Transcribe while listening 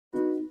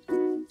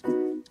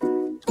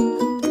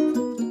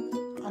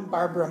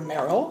Barbara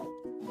Merrill.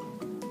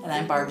 And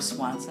I'm Barb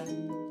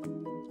Swanson.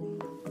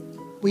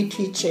 We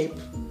teach a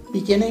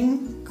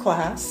beginning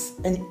class,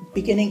 a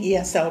beginning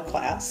ESL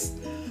class.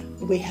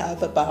 We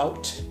have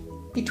about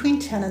between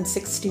 10 and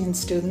 16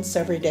 students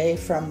every day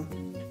from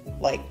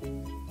like,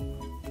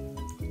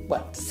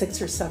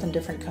 6 or 7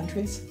 different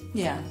countries?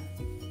 Yeah.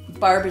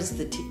 Barb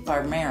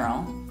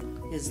Merrill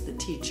is the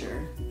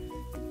teacher,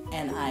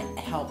 and I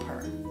help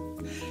her.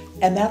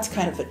 And that's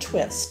kind of a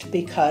twist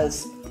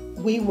because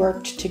we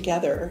worked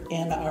together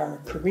in our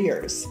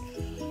careers,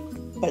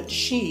 but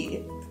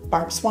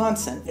Barb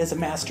Swanson, is a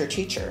master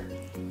teacher,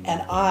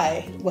 and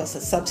I was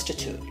a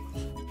substitute.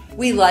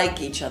 We like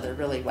each other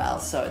really well,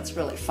 so it's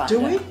really fun. Do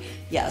we?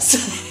 Yes.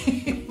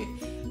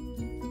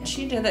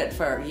 She did it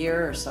for a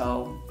year or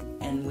so,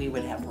 and we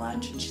would have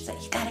lunch, and she'd say,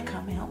 "You gotta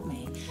come help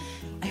me.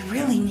 I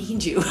really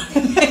need you."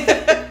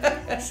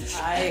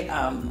 I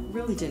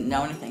really didn't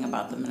know anything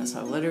about the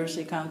Minnesota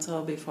Literacy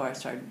Council before I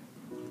started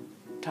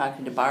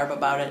talking to Barb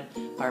about it.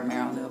 Barb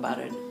Merrill knew about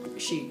it.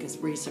 She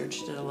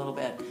researched it a little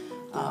bit.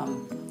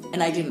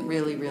 And I didn't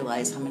really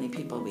realize how many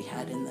people we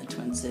had in the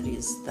Twin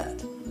Cities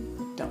that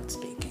don't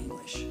speak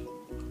English.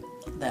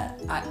 That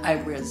I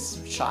was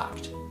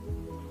shocked.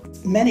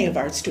 Many of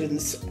our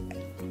students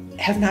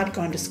have not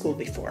gone to school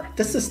before.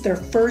 This is their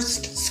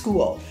first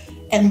school,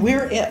 and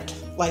we're it.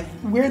 Like,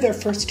 we're their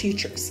first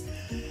teachers.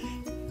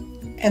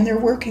 And they're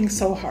working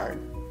so hard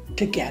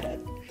to get it.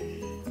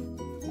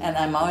 And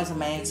I'm always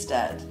amazed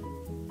at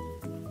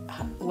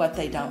what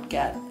they don't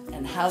get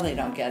and how they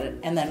don't get it,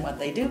 and then what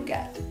they do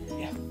get.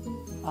 Yeah.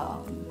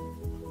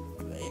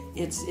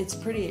 It's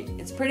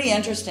pretty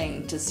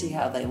interesting to see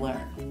how they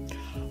learn.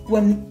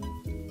 When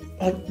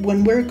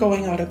we're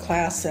going out of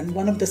class and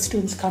one of the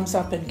students comes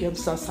up and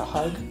gives us a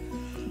hug,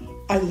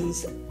 I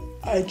lose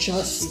it. She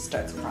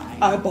starts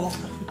crying. I bawl.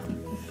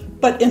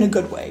 But in a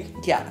good way.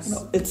 Yes. You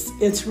know,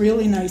 it's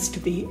really nice to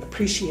be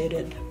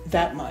appreciated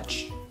that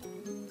much.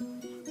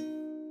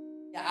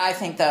 I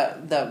think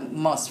the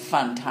most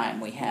fun time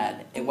we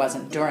had, it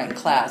wasn't during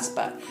class,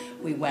 but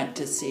we went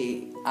to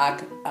see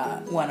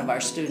one of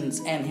our students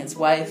and his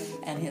wife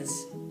and his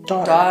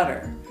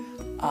daughter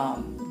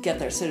get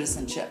their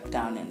citizenship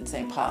down in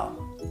St. Paul,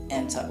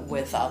 and so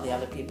with all the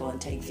other people, and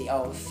take the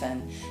oath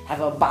and have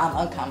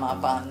Obama come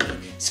up on the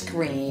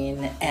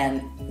screen,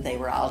 and they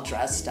were all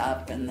dressed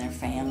up and their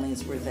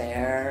families were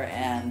there,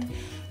 and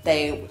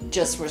they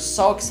just were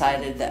so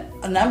excited that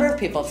a number of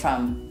people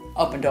from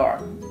Open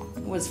Door,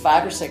 was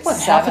 5 or 6,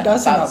 7, half a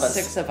dozen about of us.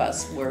 6 of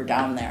us were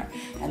down there,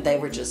 and they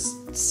were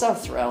just so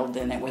thrilled,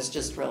 and it was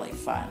just really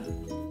fun.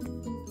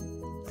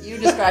 You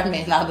describe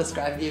me, and I'll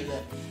describe you.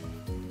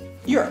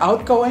 You're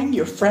outgoing,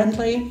 you're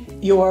friendly,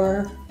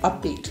 you're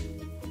upbeat.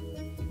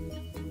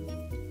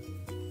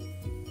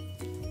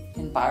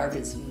 And Barb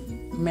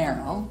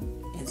Merrill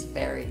is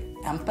very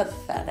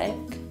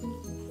empathetic,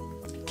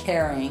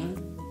 caring,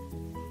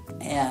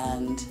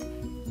 and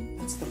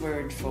what's the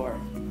word for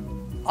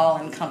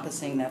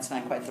all-encompassing? That's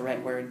not quite the right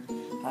word.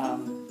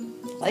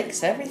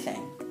 Likes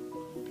everything,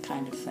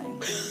 kind of thing.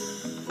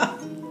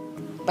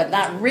 But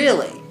not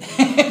really.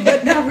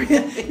 But not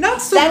really.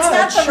 Not so That's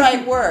much. not the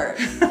right word.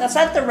 That's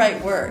not the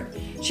right word.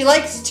 She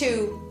likes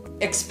to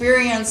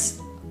experience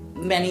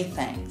many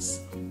things.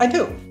 I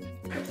do.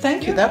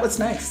 Thank you. That was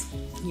nice.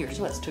 Yours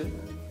was too.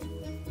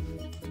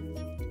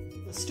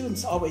 The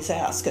students always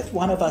ask if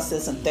one of us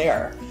isn't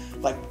there,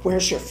 like,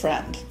 where's your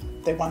friend?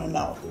 They want to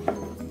know.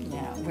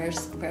 Yeah,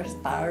 where's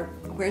Barb?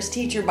 Where's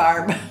Teacher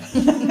Barb?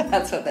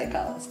 That's what they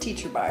call us,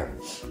 Teacher Barb.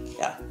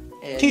 Yeah.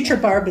 Teacher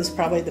Barb is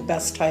probably the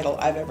best title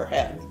I've ever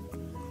had.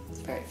 It's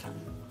very fun.